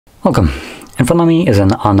Welcome. In front of me is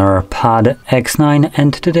an Honor Pad X9,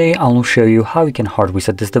 and today I'll show you how you can hard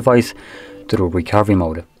reset this device through recovery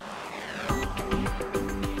mode.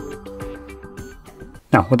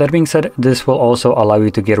 Now, with that being said, this will also allow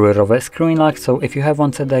you to get rid of a screen lock, so if you have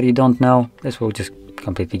one set that you don't know, this will just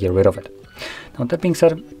completely get rid of it. Now, with that being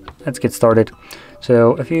said, let's get started.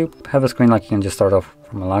 So if you have a screen lock, you can just start off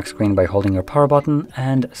from a lock screen by holding your power button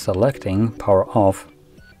and selecting power off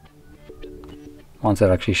once it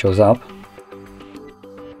actually shows up.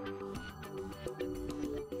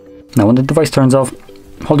 Now when the device turns off,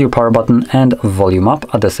 hold your power button and volume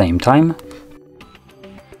up at the same time.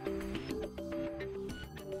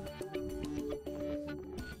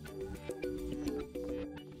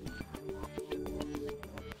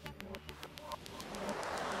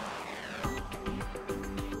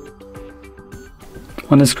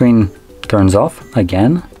 When the screen turns off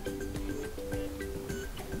again,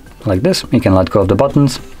 like this, you can let go of the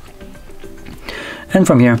buttons. And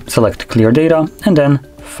from here, select clear data and then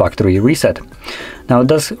factory reset. Now it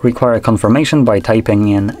does require confirmation by typing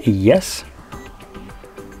in yes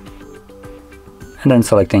and then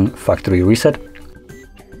selecting factory reset.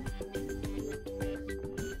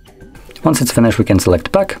 Once it's finished, we can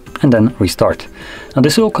select back and then restart. Now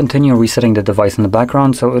this will continue resetting the device in the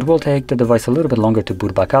background, so it will take the device a little bit longer to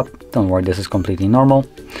boot back up. Don't worry, this is completely normal.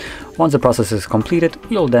 Once the process is completed,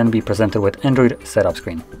 you'll then be presented with Android setup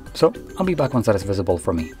screen. So I'll be back once that is visible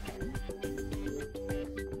for me.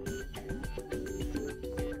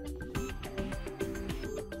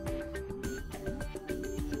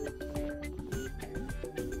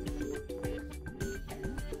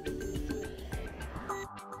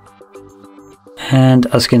 And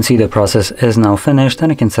as you can see, the process is now finished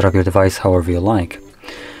and you can set up your device however you like.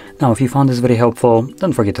 Now, if you found this video helpful,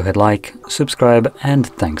 don't forget to hit like, subscribe, and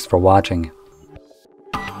thanks for watching.